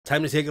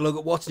Time to take a look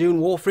at what's new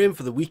in Warframe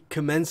for the week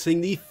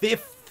commencing the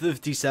 5th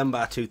of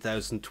December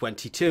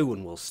 2022,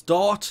 and we'll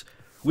start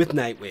with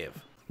Nightwave.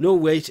 No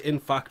wait, in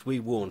fact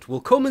we won't.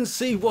 We'll come and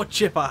see what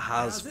Chipper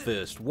has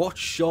first. What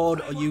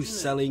shard are you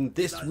selling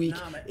this week?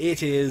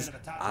 It is,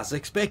 as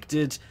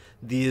expected,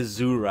 the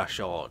Azura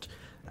shard.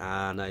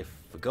 And I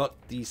forgot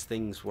these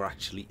things were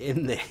actually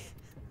in there.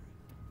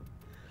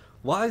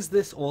 Why does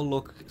this all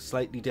look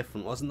slightly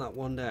different? Wasn't that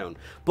one down?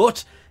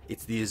 But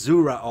it's the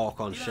Azura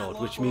Archon shard,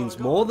 which means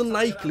more than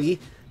likely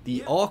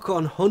the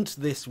Archon hunt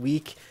this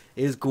week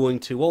is going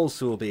to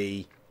also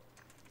be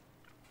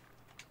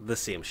the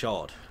same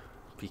shard.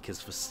 Because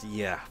for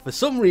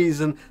some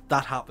reason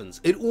that happens.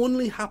 It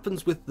only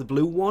happens with the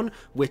blue one,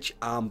 which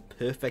I'm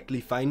perfectly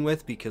fine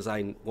with because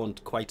I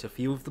want quite a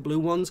few of the blue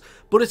ones.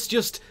 But it's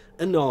just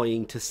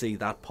annoying to see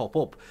that pop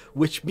up,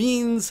 which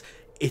means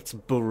it's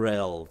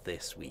Burrell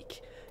this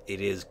week. It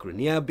is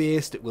Grenier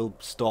based. It will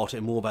start a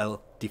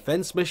mobile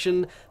defense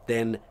mission,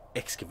 then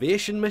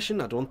excavation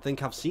mission. I don't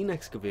think I've seen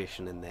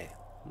excavation in there.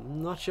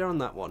 I'm not sure on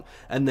that one.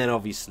 And then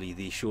obviously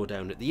the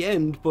showdown at the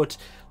end, but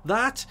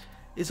that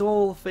is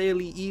all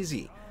fairly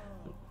easy.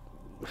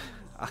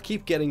 I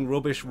keep getting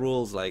rubbish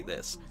rolls like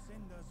this.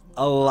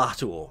 A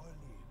Lato,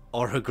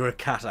 or a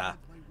Grakata,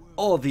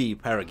 or the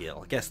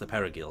Perigale. I guess the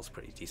Perigale's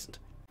pretty decent.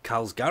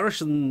 Kahl's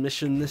garrison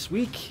mission this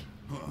week.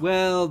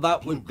 Well,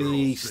 that would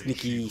be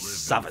Sneaky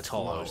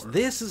Sabotage.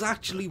 This is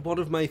actually one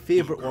of my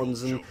favourite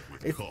ones, and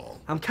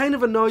I'm kind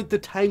of annoyed the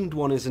timed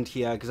one isn't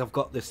here because I've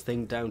got this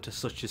thing down to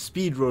such a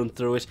speed run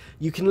through it.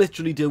 You can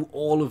literally do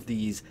all of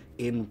these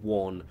in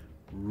one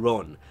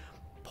run.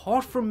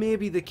 Apart from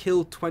maybe the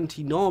kill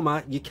 20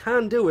 narmer, you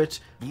can do it.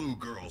 Blue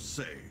girls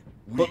say,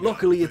 but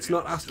luckily it's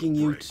not asking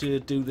you to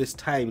do this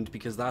timed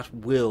because that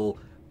will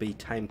be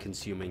time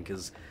consuming,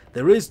 because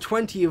there is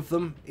 20 of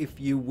them if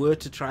you were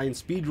to try and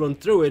speed run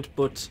through it,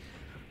 but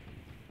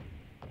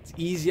it's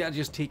easier to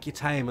just take your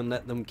time and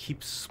let them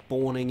keep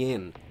spawning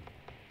in,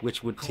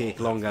 which would take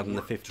longer than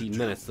the 15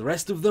 minutes. The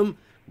rest of them,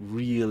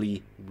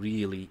 really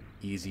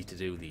easy to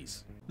do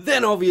these.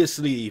 Then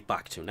obviously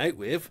back to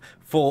Nightwave.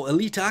 For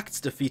Elite Acts,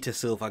 defeat a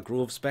Silver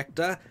Grove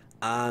Spectre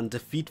and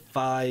defeat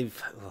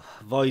 5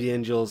 Void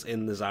Angels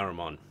in the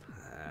Zaramon.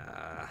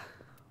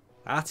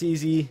 That's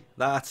easy.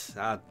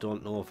 I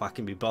don't know if I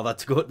can be bothered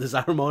to go to the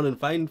Zaramon and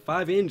find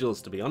 5 angels,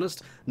 to be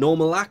honest.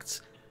 Normal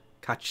acts: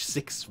 catch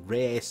 6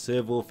 rare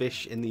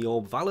servofish in the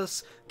Orb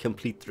Valus,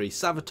 complete 3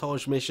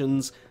 sabotage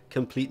missions,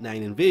 complete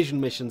 9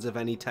 invasion missions of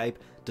any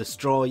type,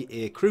 destroy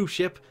a cruise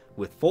ship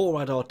with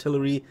forward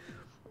artillery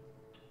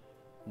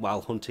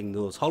while hunting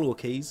those hollow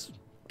keys.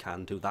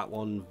 Can do that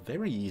one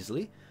very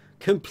easily.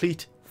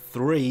 Complete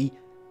 3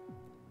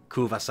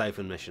 Kuva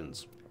Siphon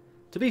missions.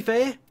 To be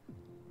fair,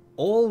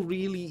 all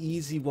really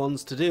easy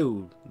ones to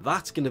do.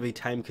 That's going to be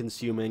time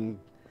consuming.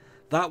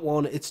 That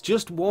one, it's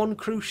just one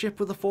cruise ship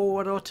with a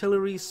forward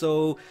artillery,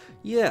 so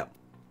yeah.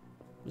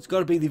 It's got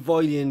to be the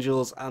Void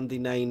Angels and the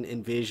 9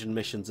 invasion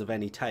missions of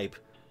any type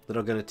that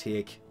are going to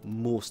take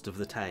most of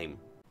the time.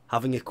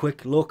 Having a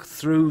quick look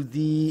through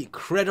the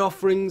cred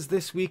offerings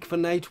this week for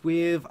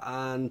Nightwave,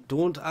 and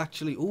don't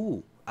actually...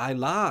 Ooh, I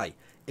lie.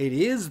 It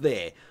is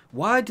there.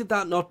 Why did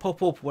that not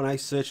pop up when I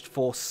searched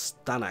for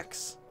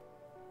Stanax?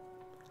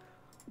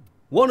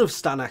 One of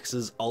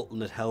Stanax's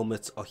alternate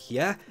helmets are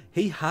here.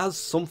 He has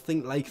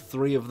something like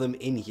 3 of them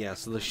in here,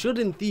 so there should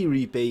in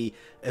theory be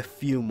a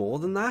few more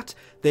than that.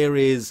 There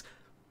is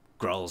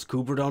Grol's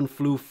Kubradon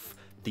Floof,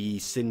 the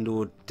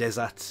Sindo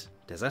Desert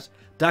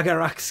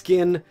Dagarak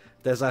skin.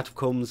 Desert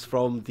comes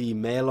from the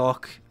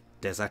Maillock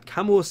Desert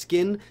Camo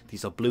skin.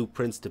 These are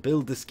blueprints to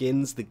build the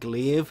skins. The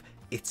glaive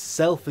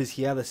itself is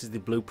here. This is the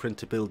blueprint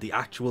to build the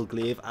actual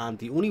glaive, and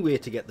the only way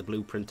to get the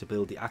blueprint to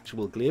build the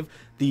actual glaive,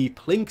 the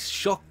Plink's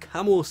Shock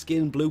Camo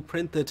skin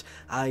blueprint that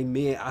I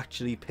may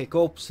actually pick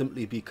up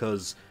simply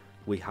because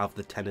we have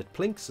the Tenet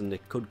Plinks and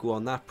it could go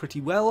on that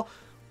pretty well.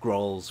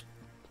 Grol's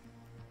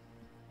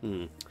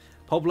Pobla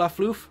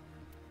Floof,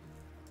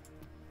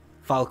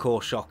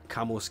 Falcor Shock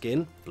Camo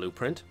skin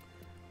blueprint.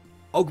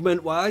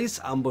 Augment wise,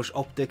 ambush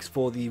optics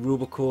for the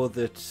Robocore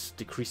that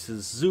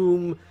decreases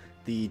zoom,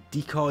 the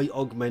decoy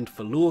augment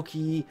for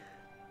Loki,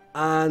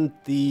 and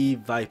the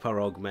Viper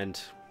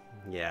augment.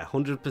 Yeah,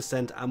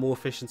 100% ammo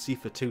efficiency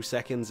for 2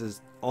 seconds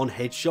is on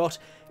headshot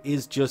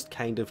is just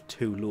kind of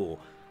too low.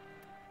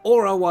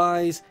 Aura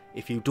wise,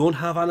 if you don't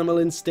have Animal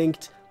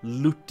Instinct,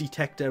 Loot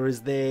Detector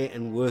is there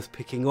and worth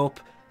picking up.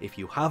 If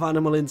you have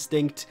Animal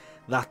Instinct,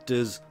 that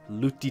does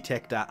Loot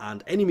Detector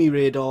and Enemy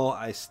Radar.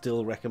 I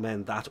still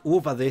recommend that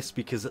over this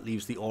because it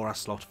leaves the Aura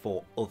slot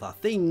for other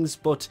things,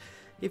 but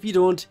if you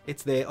don't,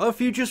 it's there. Or if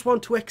you just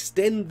want to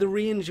extend the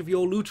range of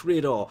your Loot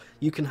Radar,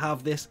 you can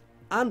have this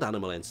and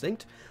Animal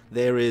Instinct.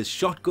 There is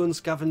Shotgun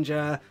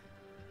Scavenger.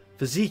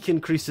 Physique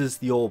increases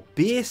your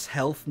base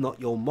health, not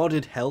your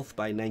modded health,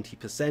 by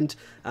 90%.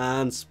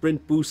 And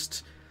Sprint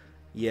Boost,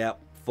 yeah,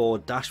 for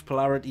dash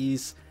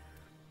polarities.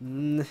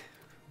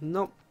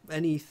 Not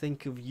anything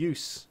of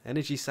use.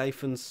 Energy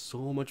Siphon's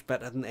so much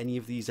better than any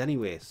of these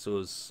anyway,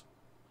 so's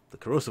the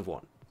corrosive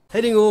one.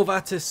 Heading over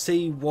to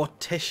see what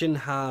Teshin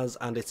has,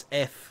 and it's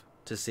F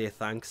to say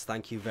thanks.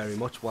 Thank you very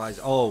much, Wise.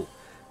 Oh,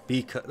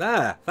 because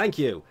there, thank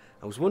you.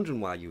 I was wondering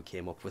why you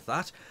came up with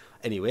that.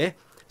 Anyway,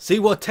 see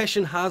what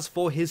Teshin has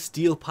for his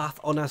steel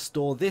path on our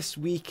store this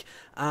week,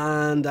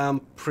 and I'm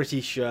pretty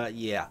sure,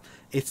 yeah,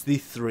 it's the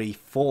 3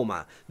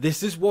 former.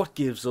 This is what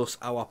gives us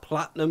our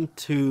platinum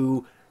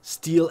to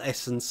steel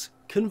essence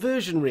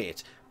conversion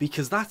rate,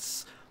 because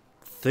that's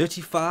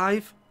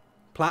 35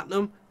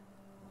 platinum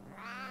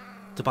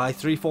to buy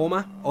 3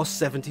 former or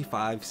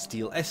 75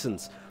 steel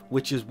essence,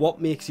 which is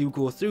what makes you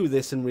go through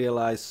this and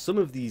realize some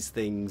of these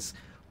things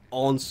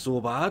aren't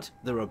so bad.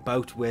 They're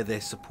about where they're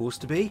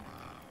supposed to be,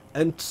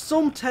 and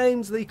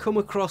sometimes they come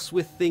across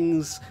with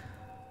things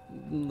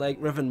like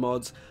Riven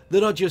mods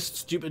that are just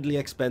stupidly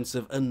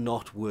expensive and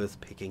not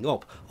worth picking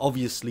up.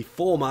 Obviously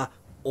former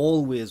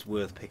always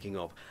worth picking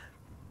up.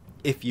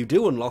 If you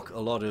do unlock a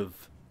lot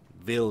of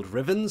Veiled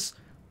Rivens,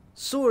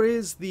 so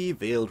is the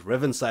Veiled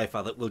Riven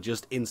Cipher that will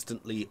just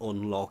instantly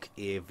unlock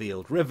a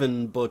Veiled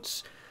Riven,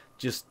 but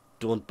just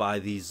don't buy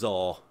the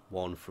Zor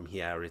one from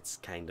here, it's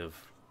kind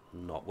of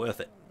not worth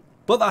it.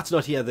 But that's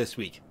not here this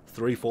week,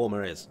 3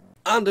 former is.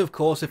 And of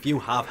course, if you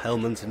have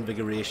Helmand's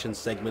Invigoration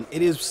segment,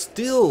 it is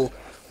still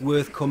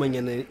worth coming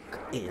in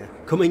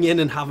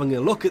and having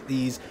a look at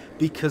these,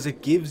 because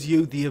it gives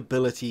you the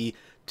ability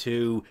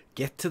to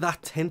get to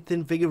that 10th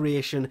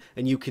invigoration,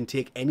 and you can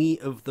take any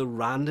of the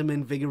random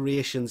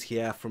invigorations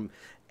here from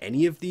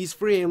any of these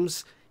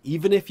frames,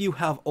 even if you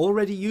have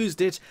already used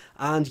it,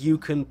 and you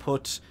can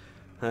put,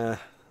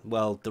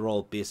 well, they're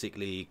all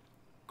basically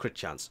crit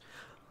chance.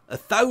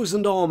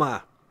 1,000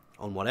 armor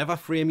on whatever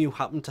frame you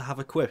happen to have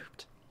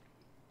equipped.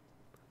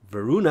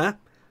 Varuna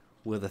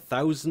with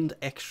 1,000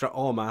 extra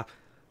armor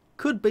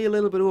could be a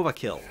little bit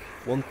overkill.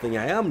 One thing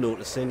I am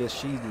noticing is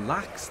she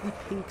lacks the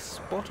pink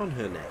spot on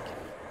her neck.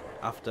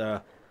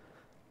 After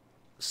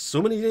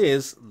so many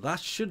days,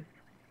 that should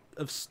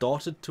have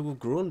started to have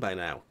grown by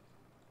now.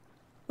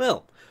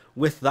 Well,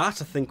 with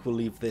that, I think we'll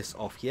leave this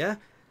off here.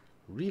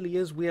 Really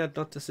is weird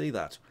not to see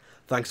that.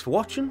 Thanks for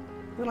watching,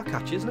 and I'll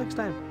catch you next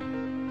time.